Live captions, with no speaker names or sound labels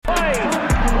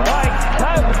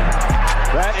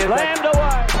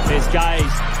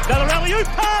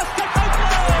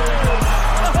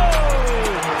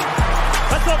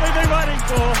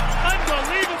score.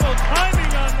 Unbelievable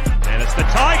timing on that. And it's the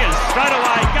Tigers straight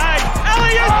away. Game.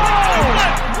 Elliott!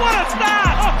 What a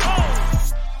start!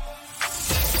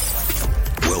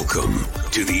 Welcome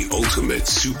to the Ultimate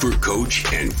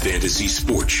Supercoach and Fantasy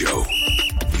Sports Show.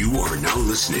 You are now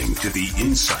listening to the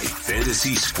Insight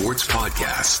Fantasy Sports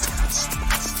Podcast.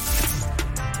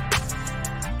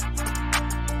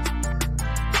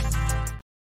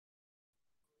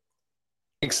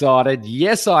 Excited?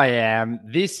 Yes, I am.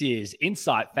 This is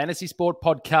Insight Fantasy Sport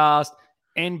Podcast,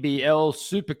 NBL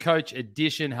Supercoach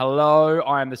edition. Hello,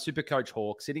 I am the Supercoach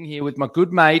Hawk, sitting here with my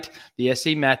good mate, the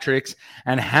SC Matrix,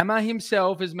 and Hammer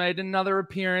himself has made another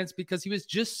appearance because he was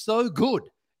just so good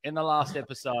in the last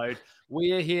episode.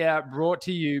 We are here brought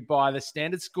to you by the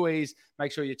Standard Squeeze.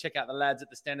 Make sure you check out the lads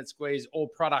at the Standard Squeeze. All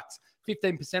products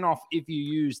 15% off if you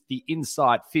use the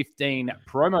Insight 15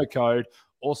 promo code.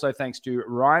 Also, thanks to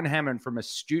Ryan Hammond from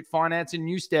Astute Finance in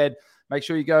Newstead. Make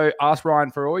sure you go ask Ryan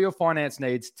for all your finance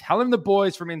needs. Tell him the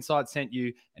boys from Insight sent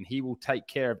you, and he will take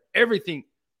care of everything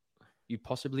you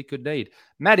possibly could need.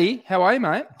 Matty, how are you,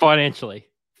 mate? Financially.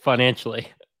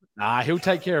 Nah, he'll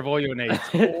take care of all your needs.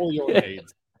 All your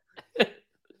needs.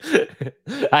 Hey,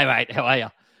 mate, how are you?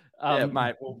 Yeah,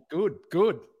 mate. Well, good.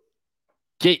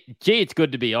 Gee, it's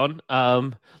good to be on.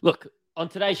 Look, on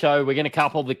today's show, we're going to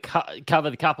cover the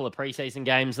couple of preseason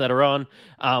games that are on.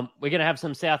 We're going to have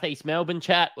some Southeast Melbourne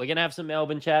chat. We're going to have some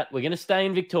Melbourne chat. We're going to stay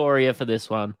in Victoria for this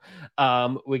one.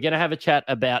 We're going to have a chat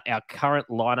about our current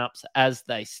lineups as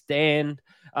they stand.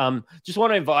 Just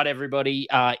want to invite everybody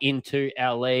into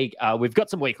our league. We've got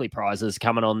some weekly prizes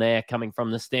coming on there, coming from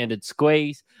the Standard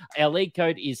Squeeze. Our league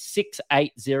code is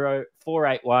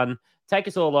 680481. Take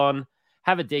us all on.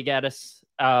 Have a dig at us.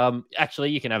 Actually,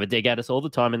 you can have a dig at us all the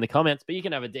time in the comments, but you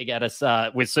can have a dig at us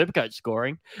with Supercoach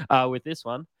scoring with this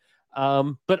one.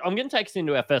 But I'm going to take us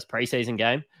into our first preseason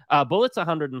game. Bullets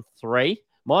 103.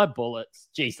 My Bullets,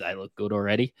 geez, they look good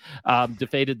already.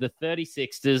 Defeated the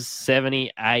 36ers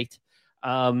 78.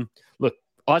 Look,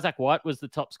 Isaac White was the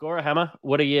top scorer. Hammer,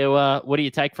 what do you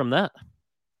take from that?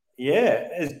 Yeah,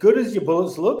 as good as your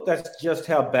Bullets look, that's just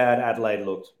how bad Adelaide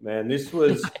looked, man. This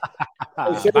was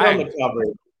they said it on the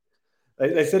coverage.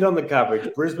 They said on the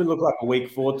coverage, Brisbane looked like a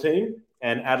week 14,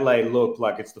 and Adelaide looked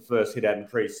like it's the first hit out in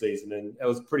preseason, and it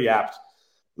was pretty apt.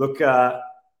 Look,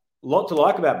 lot to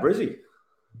like about Brizzy.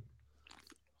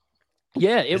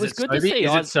 Yeah, it was good to see.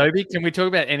 Is it Sobey? Can we talk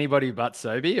about anybody but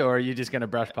Sobey, or are you just going to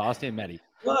brush past him, Matty?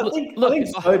 Well, I think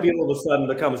Sobey all of a sudden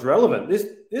becomes relevant.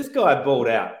 This guy balled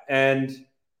out, and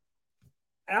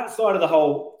outside of the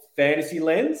whole fantasy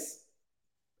lens,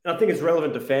 and I think it's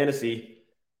relevant to fantasy,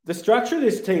 the structure of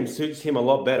this team suits him a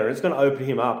lot better. It's going to open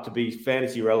him up to be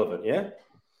fantasy relevant, yeah?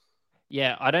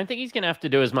 Yeah, I don't think he's going to have to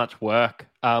do as much work.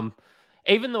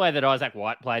 Even the way that Isaac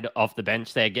White played off the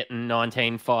bench there, getting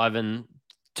 19, 5 and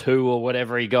 2 or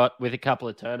whatever he got with a couple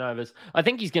of turnovers, I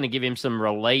think he's going to give him some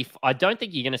relief. I don't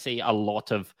think you're going to see a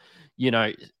lot of,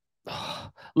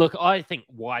 look, I think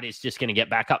White is just going to get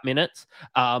backup minutes.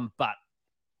 But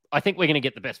I think we're going to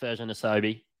get the best version of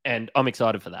Sobey, and I'm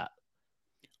excited for that.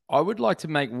 I would like to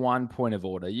make one point of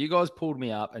order. You guys pulled me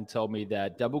up and told me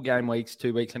that double game weeks,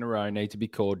 2 weeks in a row, need to be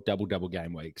called double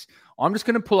game weeks. I'm just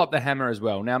going to pull up the hammer as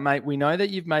well. Now, mate, we know that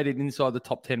you've made it inside the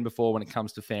top 10 before when it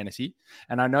comes to fantasy.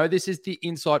 And I know this is the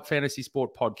Insight Fantasy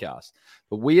Sport Podcast,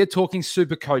 but we are talking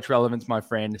Supercoach relevance, my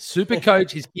friend.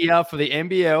 Supercoach is here for the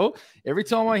NBL. Every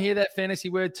time I hear that fantasy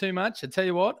word too much, I tell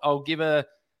you what, I'll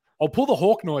pull the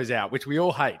hawk noise out, which we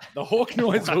all hate. The hawk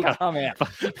noise will come out.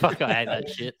 Fuck, I hate that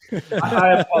shit.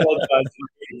 I apologize for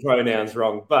getting pronouns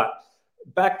wrong. But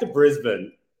back to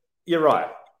Brisbane. You're right.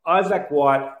 Isaac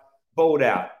White balled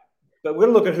out. But we're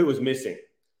going to look at who was missing.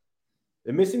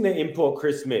 They're missing their import,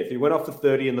 Chris Smith. He went off for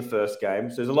 30 in the first game.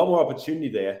 So there's a lot more opportunity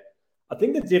there. I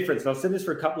think the difference, and I've said this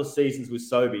for a couple of seasons with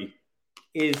Sobey,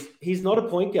 is he's not a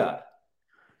point guard.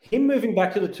 Him moving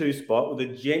back to the 2 spot with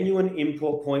a genuine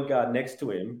import point guard next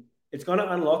to him, it's going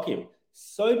to unlock him.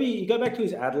 Sobey, you go back to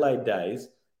his Adelaide days,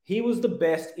 he was the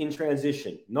best in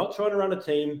transition, not trying to run a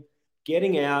team,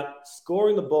 getting out,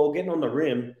 scoring the ball, getting on the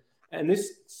rim. And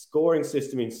this scoring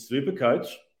system in Supercoach,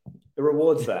 it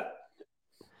rewards that.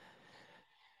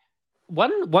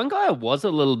 One guy I was a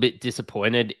little bit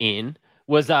disappointed in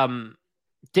was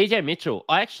DJ Mitchell.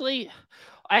 I actually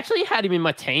had him in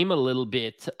my team a little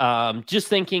bit, just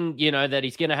thinking, that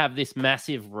he's going to have this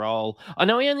massive role. I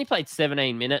know he only played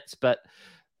 17 minutes, but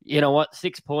you know what?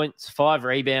 6 points, 5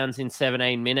 rebounds in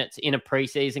 17 minutes in a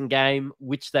preseason game,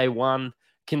 which they won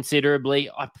considerably.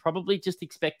 I probably just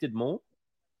expected more.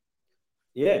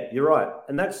 Yeah, you're right.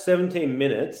 And that's 17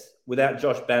 minutes without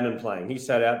Josh Bannon playing. He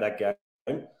sat out that game,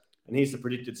 and he's the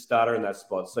predicted starter in that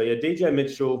spot. So, yeah, DJ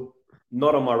Mitchell,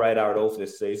 not on my radar at all for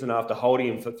this season after holding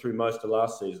him through most of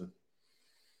last season.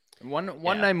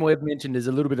 One name we've mentioned is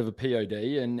a little bit of a POD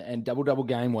and double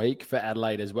game week for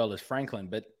Adelaide as well as Franklin,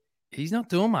 but he's not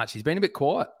doing much. He's been a bit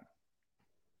quiet.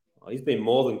 Oh, he's been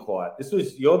more than quiet. This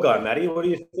was your guy, Matty. What do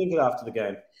you think after the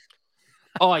game?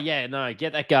 Oh, yeah, no,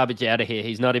 get that garbage out of here.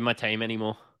 He's not in my team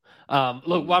anymore.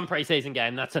 Look, one preseason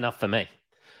game, that's enough for me.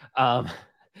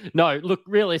 No, look,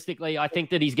 realistically, I think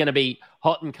that he's going to be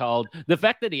hot and cold. The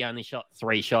fact that he only shot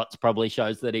 3 shots probably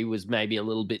shows that he was maybe a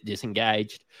little bit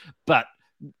disengaged. But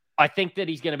I think that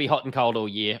he's going to be hot and cold all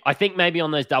year. I think maybe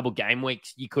on those double game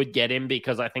weeks, you could get him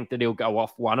because I think that he'll go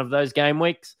off one of those game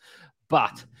weeks.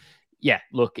 But, yeah,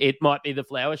 look, it might be the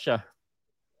flower show.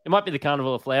 It might be the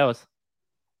Carnival of Flowers.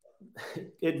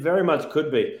 It very much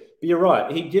could be. But you're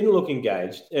right. He didn't look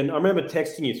engaged. And I remember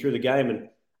texting you through the game and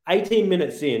 18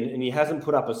 minutes in and he hasn't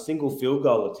put up a single field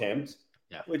goal attempt,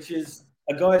 which is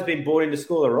a guy who's been brought in to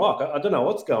score the rock. I don't know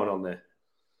what's going on there.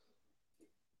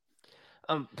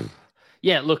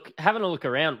 Yeah, look, having a look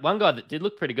around, one guy that did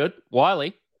look pretty good,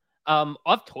 Wiley.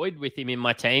 I've toyed with him in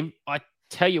my team. I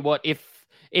tell you what, if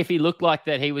he looked like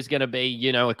that he was going to be,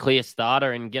 a clear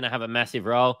starter and going to have a massive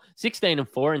role,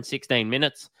 16-4 in 16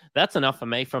 minutes, that's enough for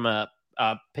me from a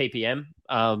PPM,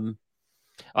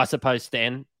 I suppose,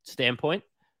 standpoint.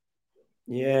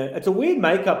 Yeah, it's a weird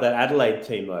makeup, that Adelaide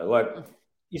team, though. Like,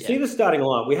 you see the starting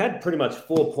lineup. We had pretty much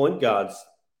 4 point guards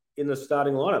in the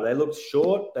starting lineup. They looked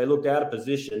short. They looked out of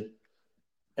position.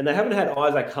 And they haven't had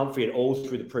Isaac Humphrey at all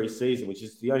through the preseason, which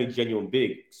is the only genuine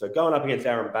big. So going up against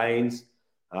Aaron Baines,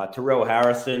 Terrell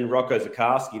Harrison, Rocco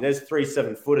Zakarsky, there's 3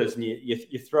 7-footers, and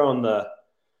you throw on the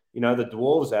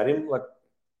dwarves at him. Like,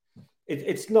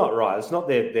 it's not right. It's not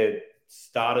their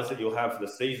starters that you'll have for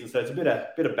the season. So it's a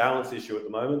bit of balance issue at the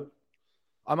moment.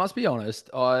 I must be honest,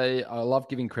 I love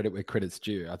giving credit where credit's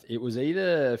due. It was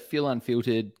either Phil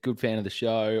Unfiltered, good fan of the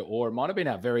show, or it might have been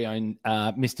our very own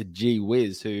Mr. G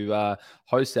Wiz, who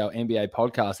hosts our NBA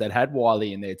podcast, that had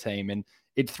Wiley in their team. And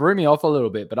it threw me off a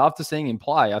little bit. But after seeing him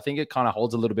play, I think it kind of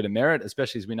holds a little bit of merit,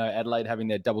 especially as we know Adelaide having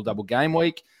their double game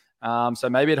week. So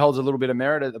maybe it holds a little bit of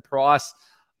merit at the price.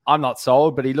 I'm not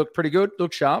sold, but he looked pretty good,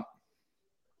 looked sharp.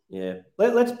 Yeah.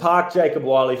 Let's park Jacob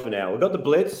Wiley for now. We've got the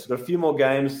Blitz, got a few more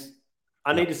games.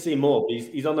 I need to see more.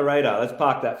 He's on the radar. Let's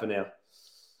park that for now.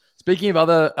 Speaking of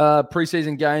other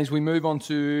preseason games, we move on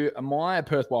to my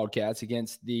Perth Wildcats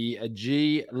against the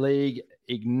G League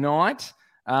Ignite.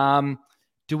 Do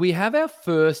we have our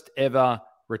first ever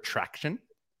retraction?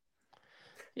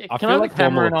 Yeah, I feel like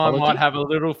Hammer and I might have a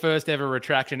little first ever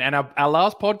retraction. And our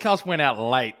last podcast went out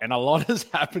late and a lot has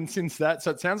happened since that.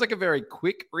 So it sounds like a very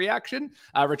quick retraction,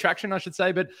 I should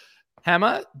say. But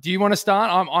Hammer, do you want to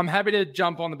start? I'm happy to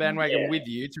jump on the bandwagon with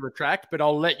you to retract, but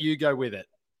I'll let you go with it.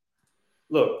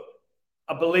 Look,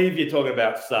 I believe you're talking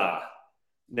about Saar.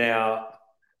 Now,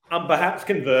 I'm perhaps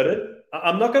converted.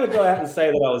 I'm not going to go out and say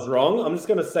that I was wrong. I'm just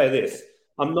going to say this.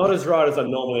 I'm not as right as I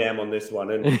normally am on this one.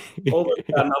 And all of a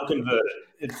sudden, I'm converted.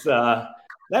 It's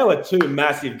they were 2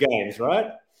 massive games,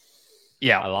 right?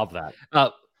 Yeah, I love that.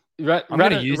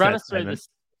 Run us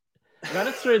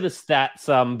through the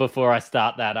stats before I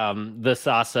start that the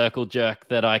SAR circle jerk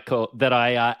that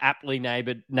I aptly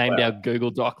named our Google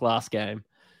Doc last game.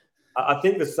 I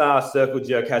think the SAR circle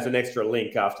jerk has an extra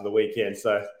link after the weekend.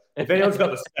 So if anyone's got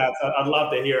the stats, I'd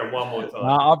love to hear them one more time.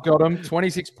 I've got them.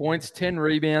 26 points, 10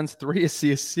 rebounds, 3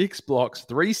 assists, 6 blocks,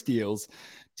 3 steals,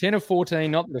 10 of 14.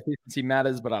 Not that efficiency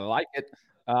matters, but I like it.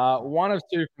 1 of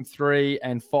 2 from 3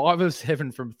 and 5 of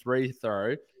 7 from free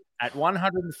throw at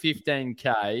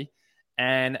 115K.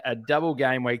 And a double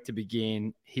game week to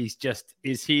begin.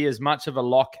 Is he as much of a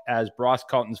lock as Bryce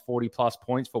Cotton's 40-plus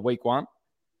points for week 1?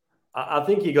 I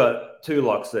think you got 2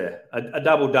 locks there. A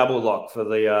double lock for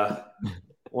the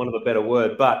want of a better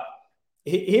word. But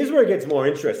here's where it gets more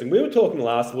interesting. We were talking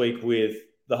last week with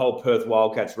the whole Perth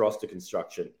Wildcats roster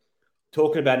construction,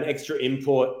 talking about an extra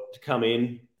import to come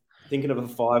in, thinking of a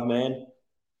 5-man.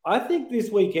 I think this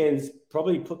weekend's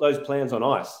probably put those plans on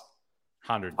ice.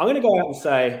 100. I'm going to go out and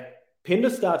say Pinder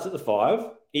starts at the 5.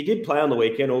 He did play on the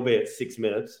weekend, albeit 6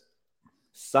 minutes.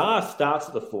 Saar starts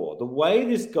at the 4. The way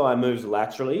this guy moves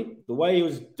laterally, the way he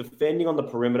was defending on the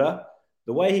perimeter,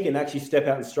 the way he can actually step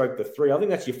out and stroke the 3, I think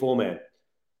that's your 4-man.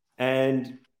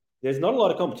 And there's not a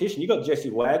lot of competition. You got Jesse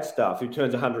Wagstaff, who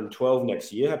turns 112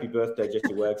 next year. Happy birthday,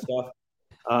 Jesse Wagstaff.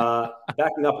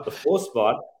 Backing up at the 4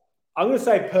 spot. I'm going to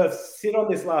say Perth sit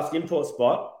on this last import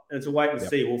spot, and it's a wait and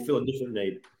see. We'll fill a different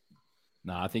need.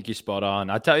 No, I think you're spot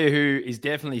on. I'll tell you who is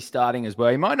definitely starting as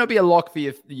well. He might not be a lock for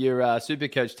your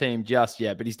Supercoach team just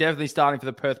yet, but he's definitely starting for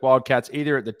the Perth Wildcats,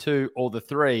 either at the 2 or the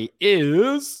 3,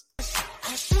 is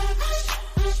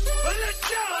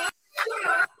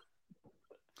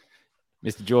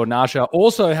Mr. Jordan Usher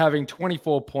also having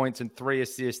 24 points and 3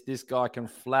 assists. This guy can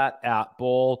flat out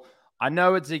ball. I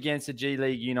know it's against a G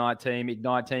League Ignite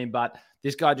team, but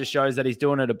this guy just shows that he's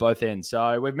doing it at both ends.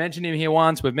 So we've mentioned him here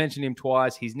once. We've mentioned him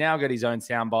twice. He's now got his own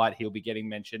soundbite. He'll be getting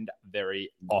mentioned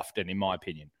very often, in my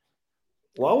opinion.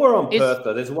 While we're on Perth,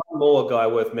 though, there's one more guy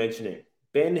worth mentioning.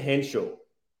 Ben Henschel.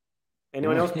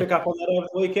 Anyone else pick up on that over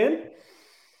the weekend?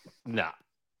 Nah.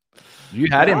 You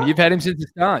had him. You've had him since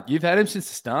the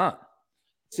start.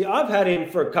 See, I've had him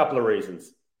for a couple of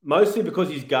reasons. Mostly because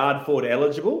he's guard forward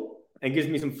eligible and gives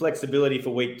me some flexibility for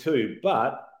week 2.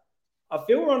 But I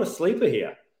feel we're on a sleeper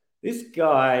here. This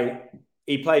guy,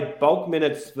 he played bulk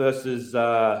minutes versus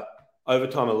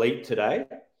Overtime Elite today.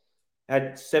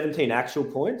 Had 17 actual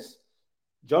points.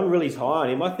 John Riley's high on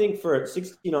him. I think for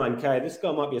 69K, this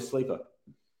guy might be a sleeper.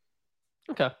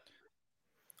 Okay.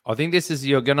 I think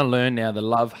you're going to learn now the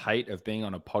love-hate of being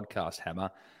on a podcast, Hammer.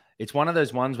 It's one of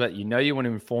those ones where you want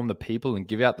to inform the people and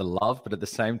give out the love, but at the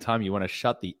same time, you want to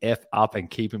shut the F up and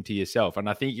keep them to yourself. And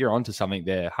I think you're onto something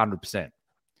there, 100%.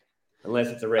 Unless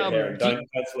it's a red herring. Don't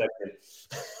select it.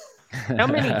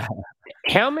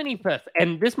 How many Perth,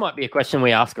 and this might be a question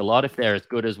we ask a lot if they're as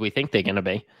good as we think they're going to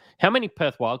be. How many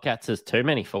Perth Wildcats is too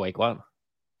many for week 1?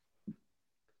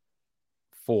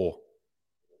 4.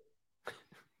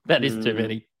 That is too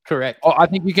many. Correct. Oh, I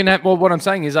think you can have. Well, what I'm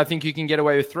saying is, I think you can get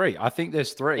away with 3. I think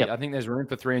there's 3. Yep. I think there's room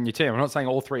for 3 on your team. I'm not saying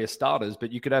all 3 are starters,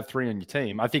 but you could have 3 on your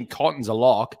team. I think Cotton's a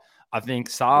lock. I think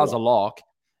Saar's a lock,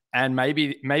 and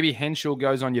maybe Henschel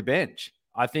goes on your bench.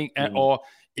 I think, or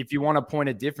if you want to point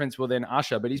a difference, well then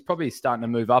Usher. But he's probably starting to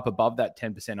move up above that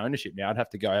 10% ownership now. I'd have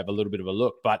to go have a little bit of a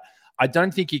look, but I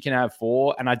don't think you can have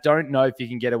 4, and I don't know if you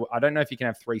can I don't know if you can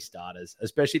have 3 starters,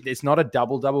 especially it's not a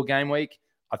double game week.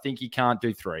 I think you can't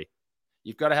do 3.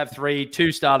 You've got to have 3,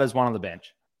 2 starters, 1 on the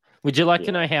bench. Would you like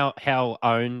to know how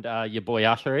owned your boy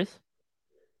Usher is?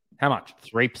 How much?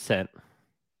 3%.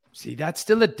 See, that's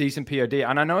still a decent POD,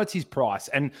 and I know it's his price.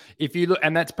 And if you look,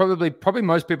 and that's probably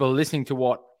most people are listening to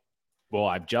what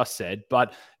I've just said,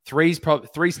 but 3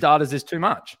 starters is too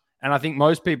much. And I think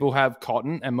most people have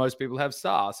Cotton and most people have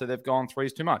Saar, so they've gone 3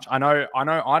 is too much. I know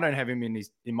I don't have him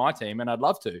in my team, and I'd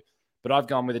love to. But I've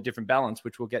gone with a different balance,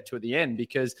 which we'll get to at the end,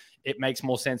 because it makes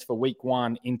more sense for week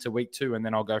 1 into week 2, and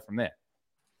then I'll go from there.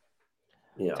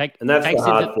 Yeah, and that's the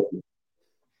hard thing.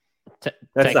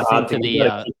 That's the hard thing.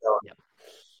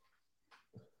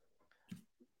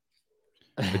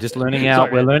 We're just learning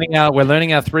out. We're learning our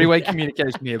 3-way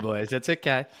communication here, boys. It's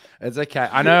okay. It's okay.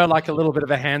 I know, like a little bit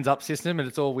of a hands-up system, and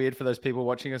it's all weird for those people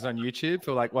watching us on YouTube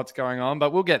for like what's going on.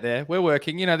 But we'll get there. We're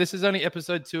working. This is only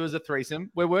episode 2 as a threesome.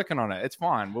 We're working on it. It's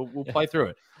fine. We'll play through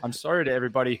it. I'm sorry to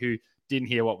everybody who didn't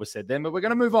hear what was said then, but we're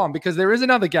going to move on because there is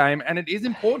another game, and it is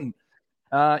important.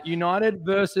 United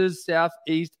versus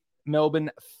Southeast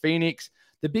Melbourne Phoenix.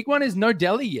 The big one is no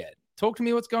Delhi yet. Talk to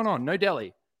me. What's going on? No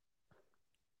Delhi.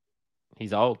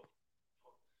 He's old.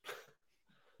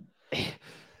 Yeah,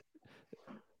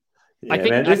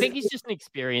 I think he's just an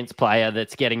experienced player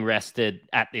that's getting rested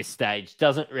at this stage.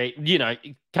 Doesn't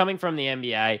coming from the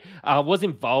NBA, was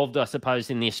involved, I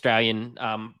suppose, in the Australian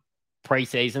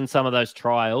preseason, some of those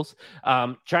trials.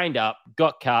 Trained up,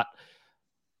 got cut.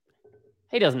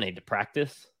 He doesn't need to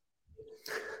practice.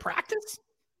 Practice?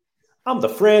 I'm the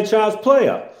franchise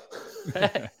player.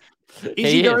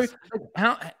 Is he though?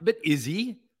 But is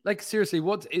he? Like, seriously,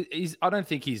 I don't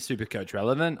think he's super coach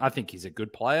relevant. I think he's a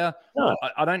good player. No.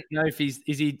 I don't know if is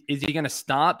he going to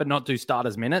start but not do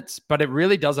starters minutes, but it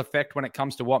really does affect when it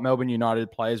comes to what Melbourne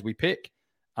United players we pick.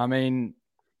 I mean,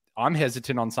 I'm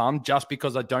hesitant on some just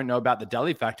because I don't know about the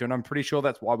Delhi factor, and I'm pretty sure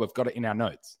that's why we've got it in our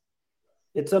notes.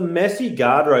 It's a messy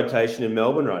guard rotation in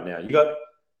Melbourne right now. You got,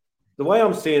 the way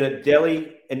I'm seeing it,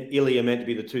 Delhi and Illy are meant to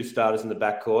be the 2 starters in the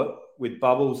backcourt, with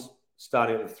Bubbles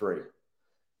starting at the 3.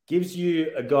 Gives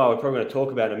you a guy we're probably going to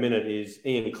talk about in a minute is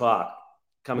Ian Clark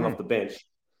coming off the bench.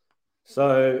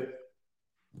 So,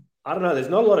 I don't know. There's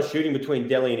not a lot of shooting between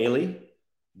Delhi and Illy.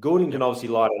 Goulding can obviously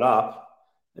light it up.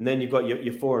 And then you've got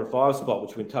your 4 and 5 spot,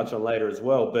 which we can touch on later as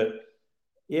well. But,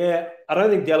 yeah, I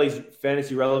don't think Delhi's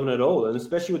fantasy relevant at all. And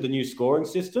especially with the new scoring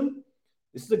system,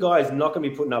 this is a guy who's not going to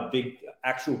be putting up big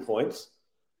actual points.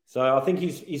 So, I think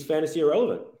he's fantasy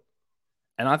irrelevant.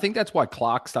 And I think that's why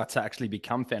Clark starts to actually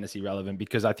become fantasy relevant,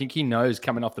 because I think he knows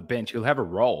coming off the bench, he'll have a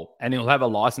role and he'll have a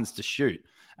license to shoot.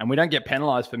 And we don't get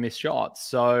penalized for missed shots.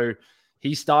 So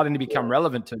he's starting to become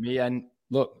relevant to me. And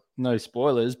look, no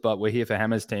spoilers, but we're here for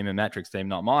Hammer's team and Matrix team,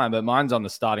 not mine. But mine's on the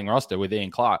starting roster with Ian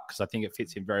Clark because I think it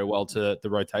fits him very well to the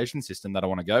rotation system that I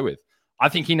want to go with. I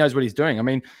think he knows what he's doing. I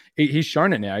mean, he's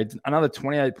shown it now. It's another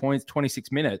 28 points,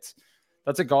 26 minutes.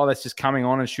 That's a guy that's just coming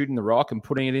on and shooting the rock and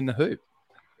putting it in the hoop.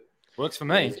 Works for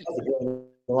me.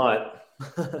 Right.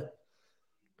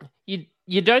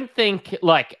 You don't think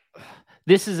like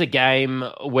this is a game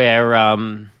where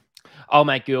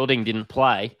Mate Goulding didn't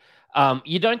play.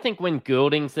 You don't think when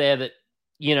Goulding's there that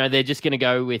they're just going to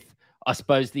go with, I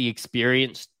suppose, the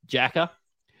experienced jacker.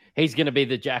 He's going to be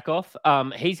the jack off.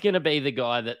 He's going to be the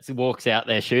guy that walks out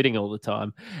there shooting all the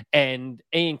time, and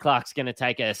Ian Clark's going to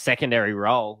take a secondary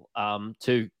role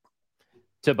to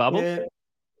Bubbles. Yeah.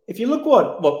 If you look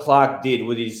what Clark did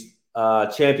with his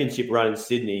championship run in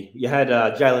Sydney, you had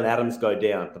Jalen Adams go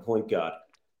down, the point guard,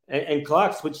 and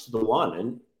Clark switched to the one,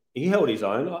 and he held his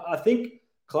own. I think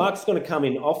Clark's going to come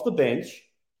in off the bench.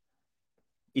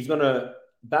 He's going to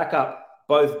back up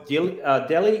both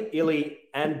Delhi, Illy,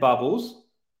 and Bubbles,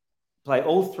 play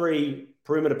all three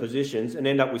perimeter positions, and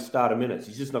end up with starter minutes.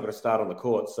 He's just not going to start on the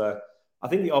court. So I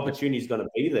think the opportunity is going to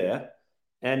be there,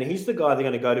 and he's the guy they're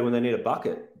going to go to when they need a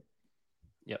bucket.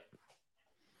 Yep.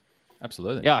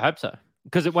 Absolutely. Yeah, I hope so.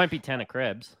 Because it won't be Tanner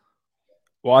Krebs.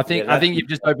 Well, I think you've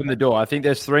just opened the door. I think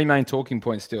there's three main talking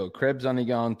points still. Krebs only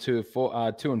going 2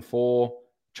 and 4.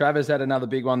 Travers had another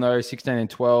big one though, 16 and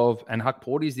 12, and Huck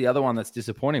Porty's the other one that's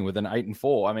disappointing with an 8 and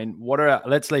 4. I mean,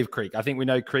 let's leave Creek. I think we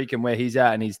know Creek and where he's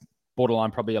at, and he's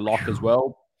borderline probably a lock as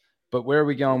well. But where are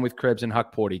we going with Krebs and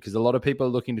Huck Porty? Because a lot of people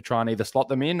are looking to try and either slot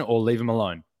them in or leave them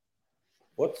alone.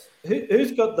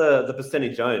 Who's got the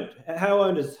percentage owned? How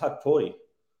owned is Huck Porty?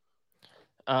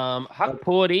 Huck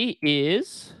Porty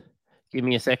is. Give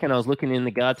me a second. I was looking in the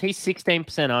guards. He's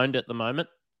 16% owned at the moment.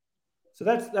 So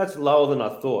that's lower than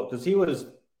I thought, because he was,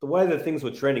 the way that things were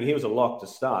trending, he was a lock to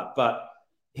start. But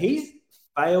he's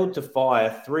failed to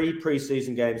fire 3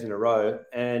 preseason games in a row,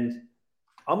 and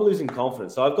I'm losing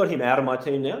confidence. So I've got him out of my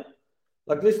team now.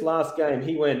 Like this last game,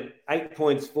 he went 8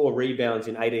 points, 4 rebounds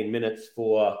in 18 minutes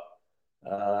for,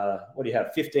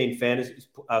 15 fantasy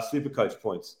Supercoach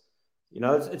points.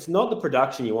 It's not the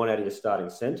production you want out of your starting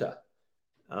center.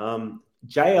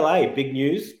 JLA, big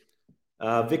news.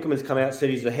 Vickerman's come out and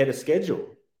said he's ahead of schedule.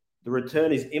 The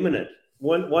return is imminent.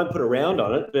 Won't put a round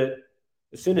on it, but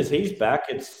as soon as he's back,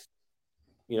 it's,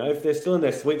 if they're still in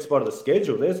their sweet spot of the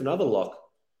schedule, there's another lock.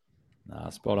 Nah,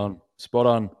 spot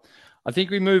on. I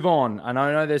think we move on. And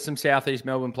I know there's some Southeast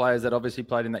Melbourne players that obviously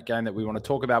played in that game that we want to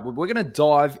talk about, but we're going to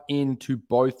dive into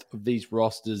both of these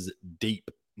rosters deep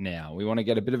now. We want to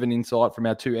get a bit of an insight from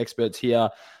our two experts here.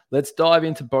 Let's dive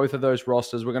into both of those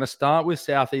rosters. We're going to start with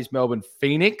Southeast Melbourne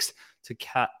Phoenix to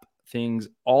cap things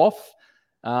off.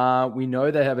 We know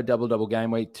they have a double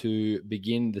game week to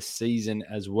begin the season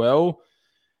as well.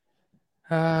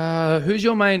 Who's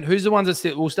the ones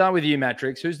that we'll start with you,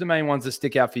 Matrix. Who's the main ones that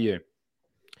stick out for you?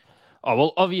 Oh,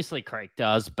 well, obviously Creek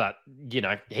does, but,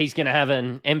 he's going to have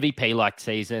an MVP-like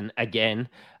season again.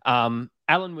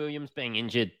 Alan Williams being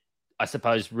injured, I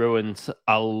suppose, ruins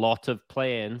a lot of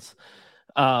plans.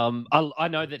 I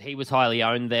know that he was highly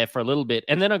owned there for a little bit,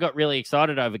 and then I got really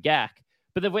excited over Gak,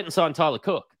 but they went and signed Tyler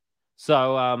Cook.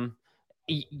 So,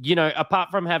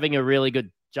 apart from having a really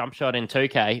good jump shot in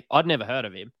 2K, I'd never heard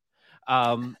of him.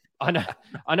 I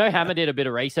know Hammer did a bit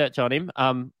of research on him.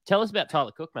 Tell us about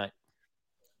Tyler Cook, mate.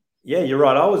 Yeah, you're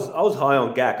right. I was high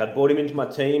on Gak. I brought him into my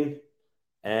team,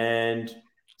 and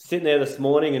sitting there this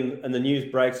morning, and the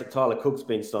news breaks that Tyler Cook's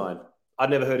been signed. I'd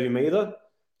never heard of him either.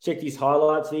 Checked his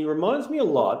highlights, and he reminds me a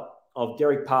lot of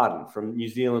Derek Pardon from New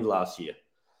Zealand last year.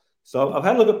 So I've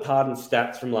had a look at Pardon's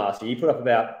stats from last year. He put up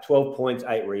about 12 points,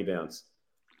 8 rebounds.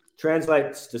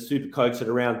 Translates to Supercoach at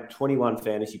around 21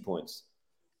 fantasy points.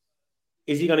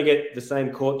 Is he going to get the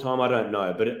same court time? I don't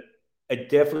know, but it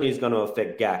definitely is going to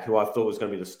affect Gak, who I thought was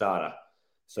going to be the starter.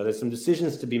 So there's some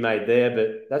decisions to be made there,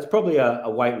 but that's probably a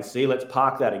wait and see. Let's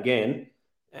park that again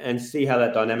and see how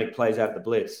that dynamic plays out at the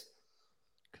Blitz.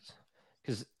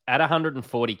 Because at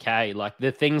 140K, like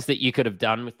the things that you could have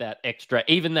done with that extra,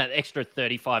 even that extra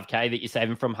 35K that you're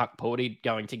saving from Huck Porty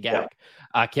going to Gak,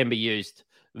 can be used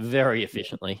very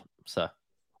efficiently. So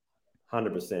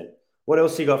 100%. What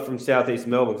else you got from Southeast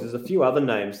Melbourne? There's a few other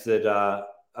names that are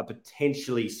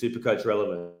potentially Supercoach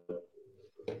relevant.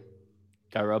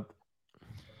 Go, Rob.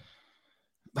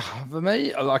 For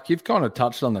me, like you've kind of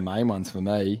touched on the main ones for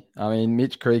me. I mean,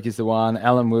 Mitch Creek is the one.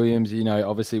 Alan Williams,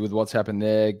 obviously with what's happened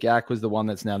there. Gak was the one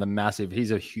that's now the massive.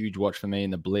 He's a huge watch for me in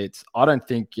the Blitz. I don't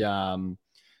think the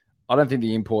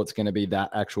import's going to be that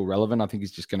actual relevant. I think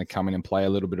he's just going to come in and play a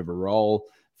little bit of a role.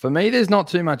 For me, there's not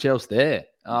too much else there.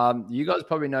 You guys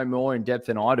probably know more in depth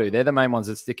than I do. They're the main ones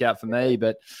that stick out for me,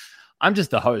 but I'm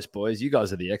just the host, boys. You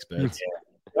guys are the experts.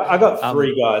 Yeah. I got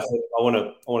 3 guys that I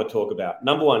want to talk about.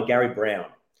 Number 1, Gary Brown.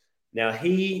 Now,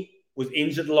 he was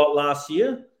injured a lot last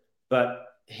year, but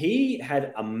he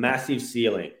had a massive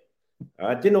ceiling.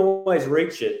 Didn't always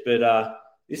reach it, but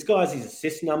This guy's his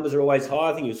assist numbers are always high.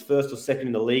 I think he was first or second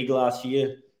in the league last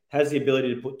year. Has the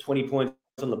ability to put 20 points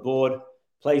on the board,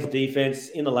 plays defense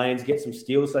in the lanes, gets some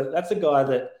steals. So that's a guy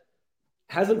that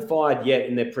hasn't fired yet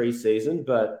in their preseason,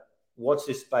 but watch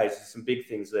this space. There's some big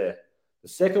things there. The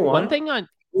second one.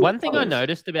 One thing I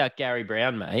noticed about Gary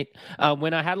Brown, mate,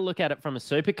 when I had a look at it from a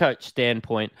Supercoach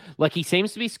standpoint, like he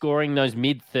seems to be scoring those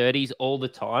mid-30s all the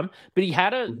time, but he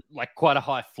had quite a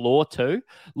high floor too.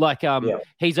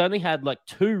 He's only had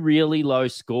 2 really low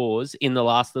scores in the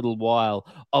last little while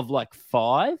of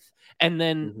 5, and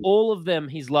then all of them,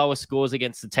 his lowest scores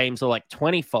against the teams are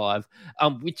 25,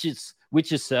 which is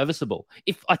serviceable.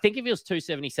 I think if he was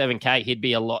 277K, he'd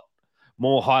be a lot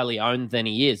more highly owned than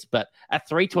he is, but at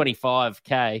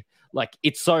 325K,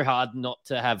 it's so hard not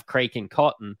to have Creek and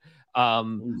Cotton.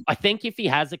 I think if he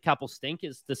has a couple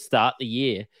stinkers to start the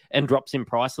year and drops in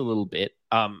price a little bit,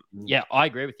 I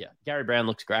agree with you. Gary Brown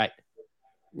looks great.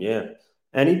 Yeah.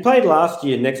 And he played last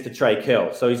year next to Trey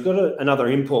Kell. So he's got another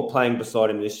import playing beside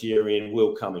him this year in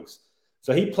Will Cummings.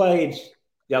 So he played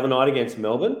the other night against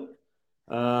Melbourne.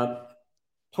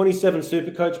 27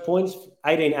 Supercoach points,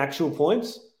 18 actual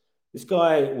points. This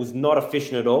guy was not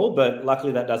efficient at all, but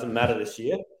luckily that doesn't matter this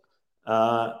year.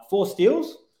 4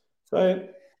 steals. So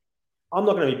I'm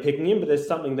not going to be picking him, but there's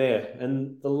something there.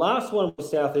 And the last one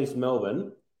was Southeast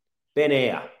Melbourne, Ben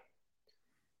Eyre.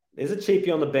 There's a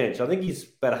cheapie on the bench. I think he's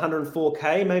about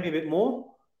 104K, maybe a bit more.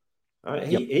 All right,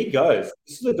 he goes.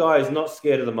 This is a guy who's not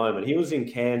scared of the moment. He was in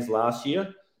Cairns last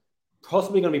year,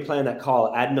 possibly going to be playing that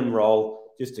Kyle Adnam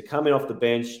role, just to come in off the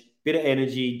bench, bit of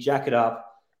energy, jack it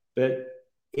up. But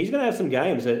he's going to have some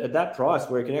games at that price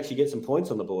where he can actually get some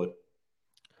points on the board.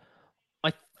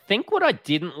 I think what I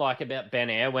didn't like about Ben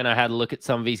Eyre when I had a look at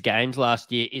some of his games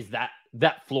last year is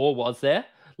that floor was there.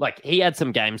 He had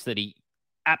some games that he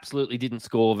absolutely didn't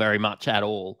score very much at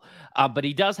all. But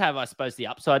he does have, I suppose, the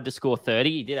upside to score 30.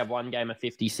 He did have one game of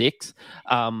 56,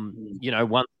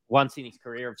 once in his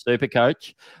career of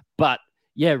Supercoach. But,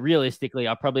 yeah, realistically,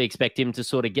 I probably expect him to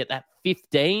sort of get that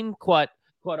 15 quite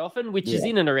often, which is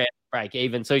in and around break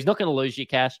even. So he's not going to lose your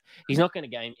cash. He's not going to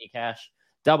gain your cash.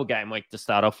 Double game week to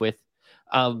start off with.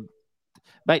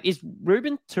 Mate, is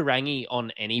Ruben Tarangi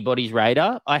on anybody's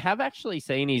radar? I have actually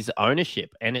seen his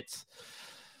ownership, and it's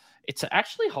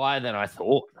actually higher than I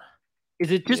thought.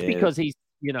 Is it just because he's,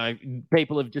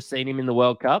 people have just seen him in the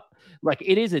World Cup?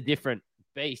 It is a different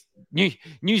beast.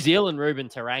 New Zealand Ruben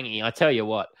Tarangi, I tell you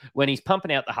what, when he's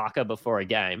pumping out the haka before a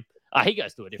game, he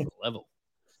goes to a different level.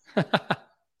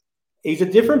 He's a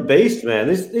different beast, man.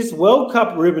 This World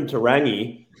Cup Ruben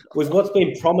Tarangi was what's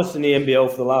been promised in the NBL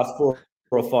for the last 4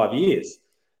 or 5 years.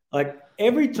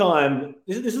 Every time,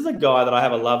 this is a guy that I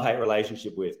have a love-hate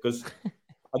relationship with, because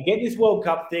I get this World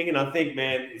Cup thing and I think,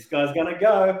 man, this guy's going to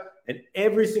go, and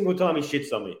every single time he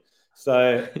shits on me.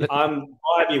 So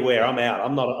I beware. I'm out.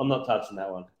 I'm not touching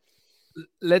that one.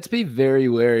 Let's be very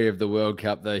wary of the World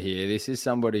Cup, though, here. This is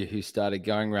somebody who started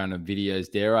going around on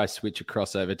videos. Dare I switch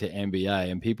across over to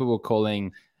NBA? And people were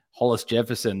calling Hollis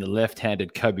Jefferson the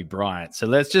left-handed Kobe Bryant. So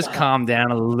let's just calm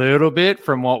down a little bit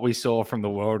from what we saw from the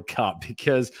World Cup.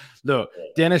 Because, look,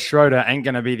 Dennis Schroeder ain't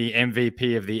going to be the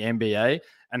MVP of the NBA.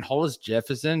 And Hollis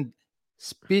Jefferson,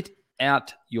 spit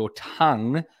out your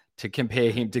tongue to compare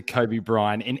him to Kobe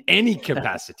Bryant in any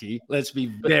capacity. Let's be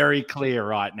very clear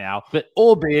right now. But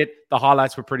albeit the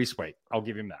highlights were pretty sweet. I'll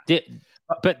give him that.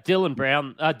 But Dylan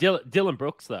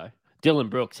Brooks, though.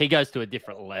 Dylan Brooks, he goes to a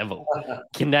different level.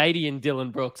 Canadian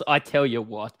Dylan Brooks, I tell you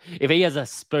what, if he has a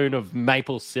spoon of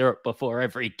maple syrup before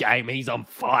every game, he's on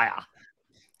fire.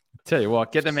 Tell you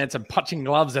what, get the man some punching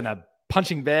gloves and a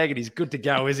punching bag and he's good to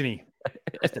go, isn't he?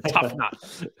 Just a tough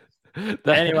nut.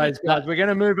 Anyways, guys, we're going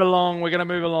to move along.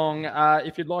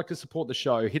 If you'd like to support the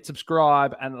show, hit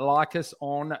subscribe and like us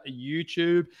on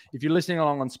YouTube. If you're listening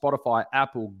along on Spotify,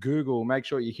 Apple, Google, make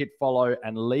sure you hit follow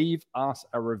and leave us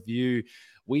a review.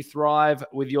 We thrive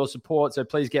with your support, so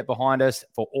please get behind us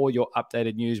for all your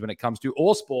updated news when it comes to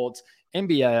all sports,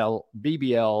 NBL,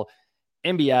 BBL,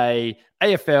 NBA,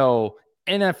 AFL,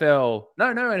 NFL. No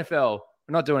NFL.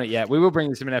 We're not doing it yet. We will bring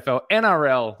you some NFL,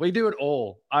 NRL. We do it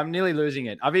all. I'm nearly losing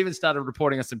it. I've even started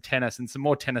reporting on some tennis, and some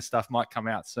more tennis stuff might come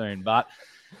out soon. But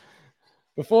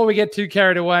before we get too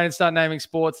carried away and start naming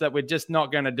sports that we're just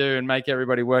not going to do and make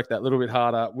everybody work that little bit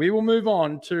harder, we will move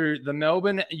on to the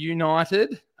Melbourne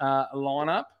United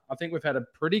lineup. I think we've had a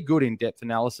pretty good in-depth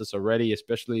analysis already,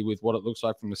 especially with what it looks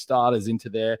like from the starters into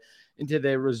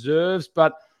their reserves.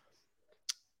 But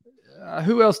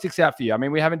who else sticks out for you? I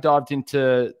mean, we haven't dived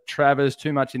into Travers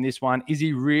too much in this one. Is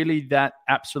he really that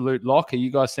absolute lock? Are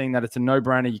you guys seeing that it's a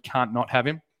no-brainer? You can't not have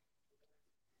him?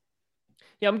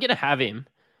 Yeah, I'm going to have him.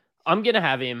 I'm going to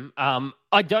have him.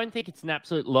 I don't think it's an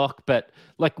absolute lock, but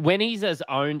like when he's as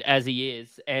owned as he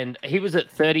is, and he was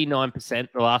at 39%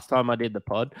 the last time I did the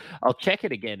pod. I'll check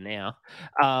it again now.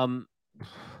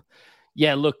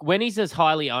 Yeah, look, when he's as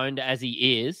highly owned as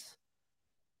he is,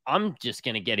 I'm just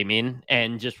going to get him in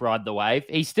and just ride the wave.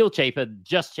 He's still cheaper,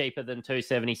 just cheaper than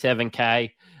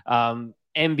 277K.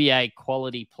 NBA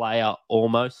quality player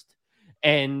almost.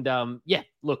 And yeah,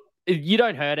 look, you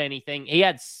don't hurt anything. He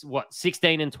had,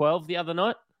 16 and 12 the other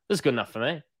night? That's good enough for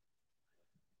me.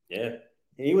 Yeah,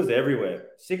 he was everywhere.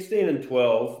 16 and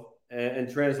 12 and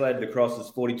translated across as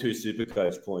 42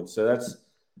 Supercoach points. So that's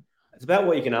about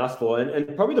what you can ask for.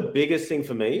 And probably the biggest thing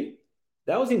for me,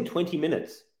 that was in 20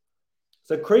 minutes.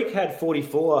 So Creek had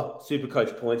 44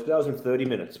 Supercoach points, but that was in 30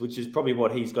 minutes, which is probably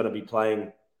what he's going to be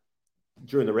playing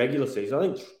during the regular season. I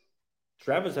think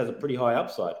Travis has a pretty high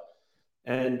upside.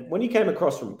 And when he came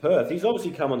across from Perth, he's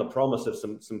obviously come on the promise of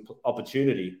some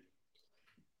opportunity.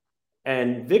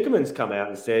 And Vickerman's come out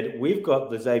and said, we've got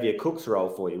the Xavier Cooks role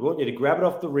for you. We want you to grab it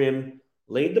off the rim,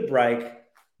 lead the break,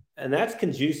 and that's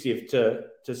conducive to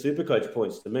Supercoach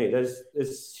points to me.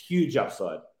 There's huge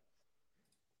upside.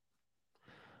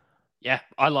 Yeah,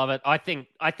 I love it. I think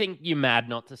you're mad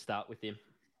not to start with him.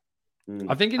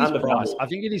 I think it is price. I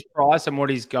think it is price and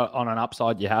what he's got on an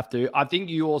upside. You have to. I think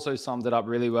you also summed it up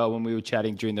really well when we were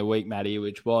chatting during the week, Matty,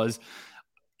 which was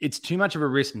it's too much of a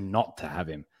risk not to have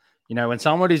him. You know, when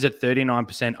somebody's at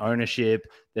 39% ownership,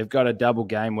 they've got a double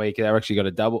game week. They've actually got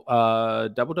a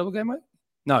double game week.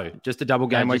 No, just a double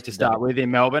game week to start with in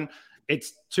Melbourne.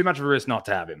 It's too much of a risk not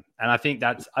to have him. And I think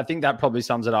that probably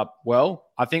sums it up well.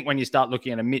 I think when you start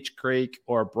looking at a Mitch Creek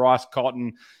or a Bryce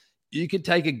Cotton, you could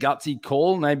take a gutsy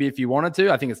call, maybe if you wanted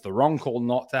to. I think it's the wrong call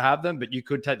not to have them, but you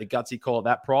could take the gutsy call at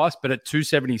that price. But at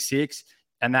 276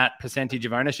 and that percentage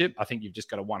of ownership, I think you've just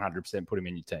got to 100% put him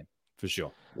in your team for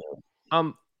sure.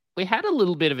 We had a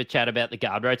little bit of a chat about the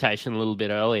guard rotation a little bit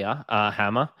earlier,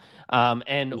 Hammer.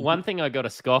 And one thing I got a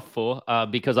scoff for,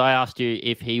 because I asked you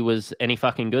if he was any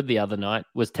fucking good the other night,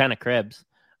 was Tanner Krebs.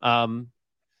 Have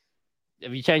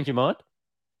you changed your mind?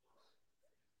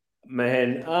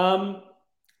 Man,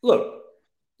 look,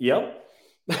 yep.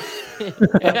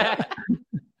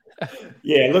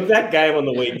 Yeah, look, that game on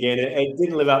the weekend, it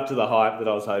didn't live up to the hype that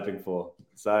I was hoping for.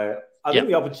 So I think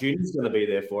the opportunity is going to be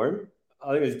there for him.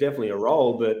 I think there's definitely a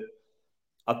role, but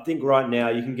I think right now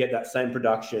you can get that same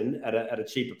production at a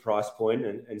cheaper price point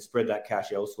and spread that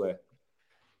cash elsewhere.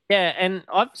 Yeah, and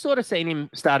I've sort of seen him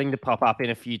starting to pop up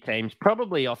in a few teams,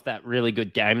 probably off that really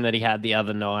good game that he had the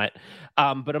other night.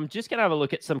 But I'm just going to have a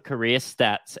look at some career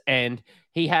stats. And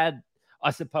he had,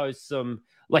 I suppose, some,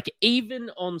 like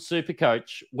even on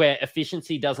Supercoach where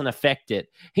efficiency doesn't affect it,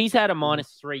 he's had a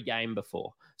 -3 game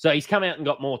before. So he's come out and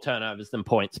got more turnovers than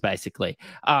points, basically.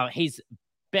 His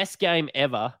best game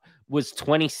ever was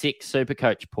 26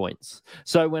 Supercoach points.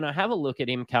 So when I have a look at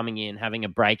him coming in, having a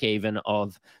break even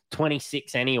of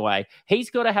 26 anyway,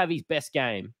 he's got to have his best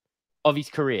game of his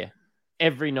career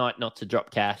every night not to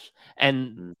drop cash.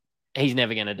 And he's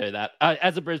never going to do that.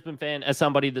 As a Brisbane fan, as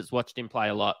somebody that's watched him play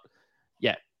a lot,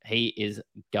 yeah, he is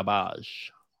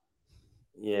garbage.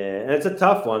 Yeah, and it's a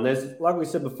tough one. There's, like we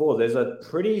said before, there's a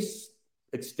pretty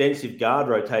extensive guard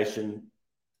rotation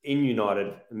in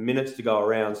United, minutes to go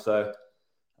around. So,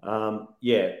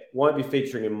 yeah, won't be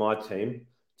featuring in my team.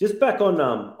 Just back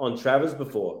on Travers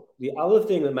before, the other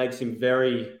thing that makes him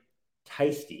very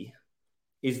tasty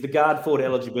is the guard forward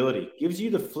eligibility. Gives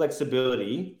you the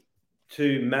flexibility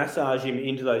to massage him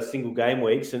into those single game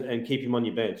weeks and keep him on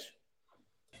your bench.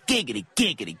 Giggity,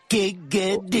 giggity,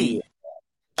 giggity.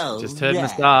 Just heard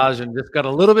massage and just got a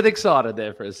little bit excited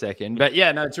there for a second. But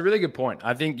yeah, no, it's a really good point.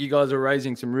 I think you guys are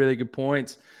raising some really good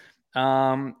points.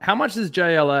 How much does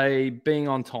JLA being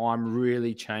on time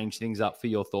really change things up for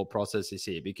your thought processes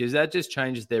here? Because that just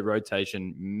changes their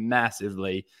rotation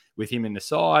massively with him in the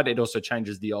side. It also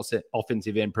changes the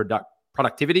offensive end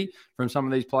productivity from some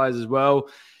of these players as well.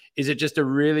 Is it just to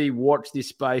really watch this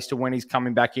space to when he's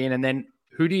coming back in? And then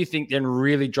who do you think then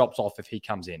really drops off if he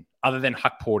comes in? Other than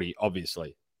Huck Porty,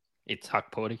 obviously. It's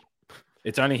Huck Porty.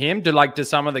 It's only him? Do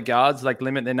some of the guards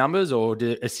limit their numbers, or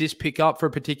do assists pick up for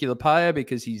a particular player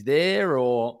because he's there?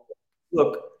 Or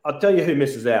look, I'll tell you who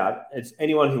misses out. It's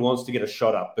anyone who wants to get a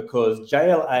shot up, because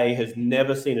JLA has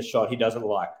never seen a shot he doesn't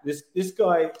like. This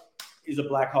guy is a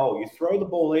black hole. You throw the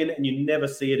ball in and you never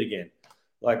see it again.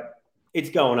 Like, it's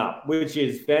going up, which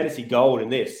is fantasy gold in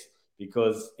this,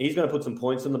 because he's going to put some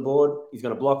points on the board. He's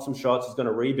going to block some shots. He's going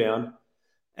to rebound.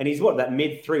 And he's that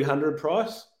mid 300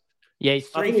 price? Yeah, he's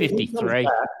 353.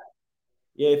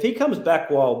 If he comes back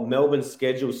while Melbourne's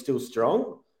schedule is still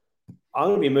strong, I'm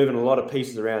going to be moving a lot of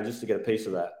pieces around just to get a piece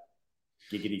of that.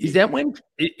 Giggity, Is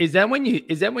that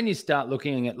when you start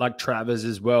looking at like Travers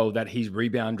as well, that his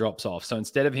rebound drops off? So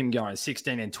instead of him going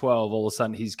 16 and 12, all of a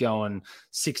sudden he's going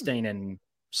 16 and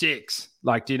 6.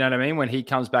 Like, do you know what I mean? When he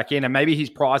comes back in, and maybe his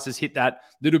price has hit that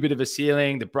little bit of a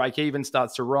ceiling, the break even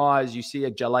starts to rise. You see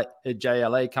a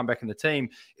JLA come back in the team.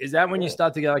 Is that when you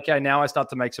start to go, okay, now I start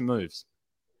to make some moves?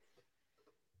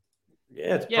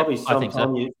 Yeah, it's probably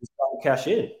sometime you start to cash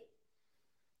in.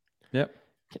 Yep.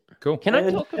 Cool. Can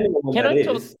I talk?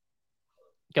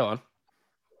 Go on.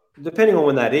 Depending on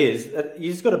when that is, you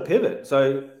just got to pivot.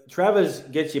 So Travers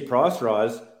gets your price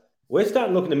rise. We're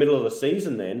starting to look in the middle of the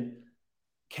season then.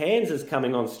 Cairns is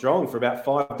coming on strong for about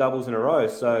 5 doubles in a row.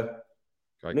 So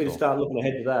we need to start looking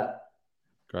ahead to that.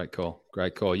 Great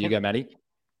call. You go, Matty.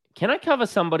 Can I cover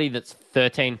somebody that's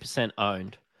 13%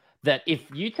 owned? That if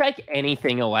you take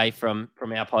anything away from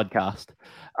our podcast,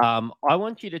 I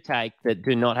want you to take that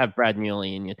do not have Brad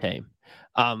Newley in your team.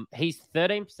 He's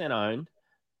 13% owned,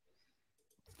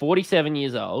 47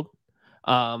 years old,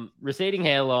 receding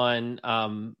hairline,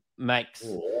 makes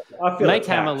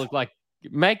Hammer look like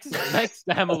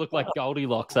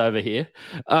Goldilocks over here.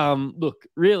 Look,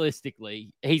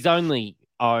 realistically, he's only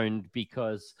owned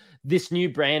because this new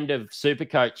brand of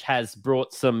Supercoach has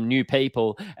brought some new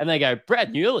people, and they go,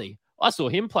 Brad Newley, I saw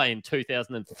him play in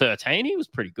 2013. He was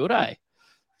pretty good, eh?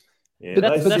 Yeah, but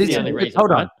that's the only reason.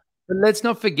 Hold on. Right? But let's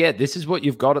not forget, this is what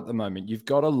you've got at the moment. You've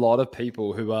got a lot of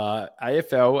people who are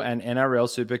AFL and NRL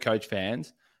Supercoach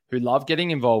fans who love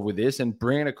getting involved with this and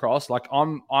bring it across. Like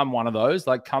I'm one of those,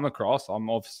 like come across. I'm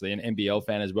obviously an NBL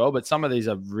fan as well, but some of these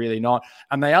are really not.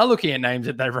 And they are looking at names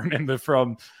that they remember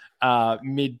from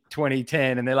mid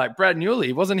 2010, and they're like, Brad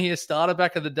Newley, wasn't he a starter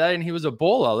back in the day and he was a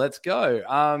baller? Let's go.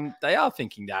 They are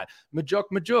thinking that.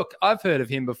 Majuk, I've heard of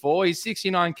him before. He's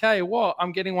 69K. What?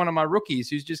 I'm getting one of my rookies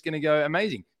who's just going to go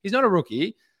amazing. He's not a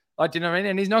rookie. Like, do you know what I mean?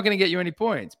 And he's not going to get you any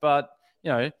points, but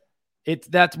you know,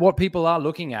 that's what people are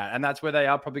looking at, and that's where they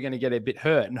are probably going to get a bit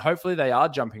hurt. And hopefully they are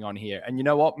jumping on here. And you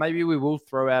know what? Maybe we will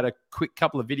throw out a quick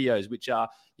couple of videos, which are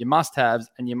your must-haves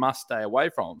and you must stay away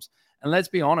from. And let's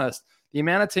be honest, the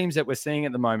amount of teams that we're seeing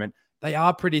at the moment, they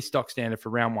are pretty stock standard for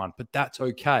round one, but that's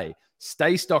okay.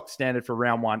 Stay stock standard for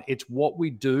round one. It's what we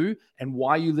do, and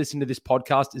why you listen to this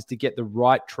podcast is to get the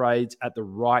right trades at the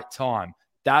right time.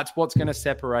 That's what's going to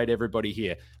separate everybody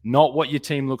here, not what your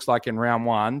team looks like in round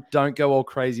one. Don't go all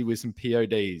crazy with some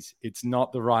PODs. It's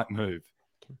not the right move.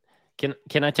 Can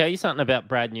I tell you something about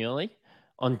Brad Newley?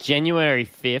 On January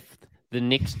 5th, the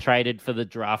Knicks traded for the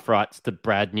draft rights to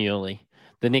Brad Newley.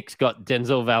 The Knicks got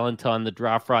Denzel Valentine, the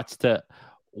draft rights to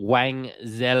Wang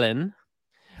Zelen,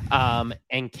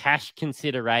 and cash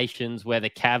considerations where the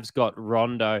Cavs got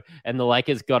Rondo and the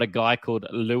Lakers got a guy called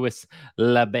Louis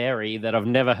LeBerry that I've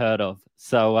never heard of.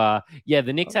 So,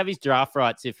 the Knicks have his draft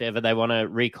rights if ever they want to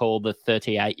recall the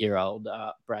 38-year-old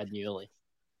Brad Newley.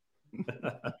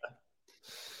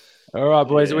 All right,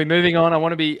 boys. Are we moving on? I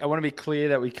want to be clear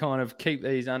that we kind of keep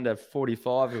these under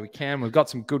 45 if we can. We've got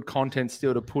some good content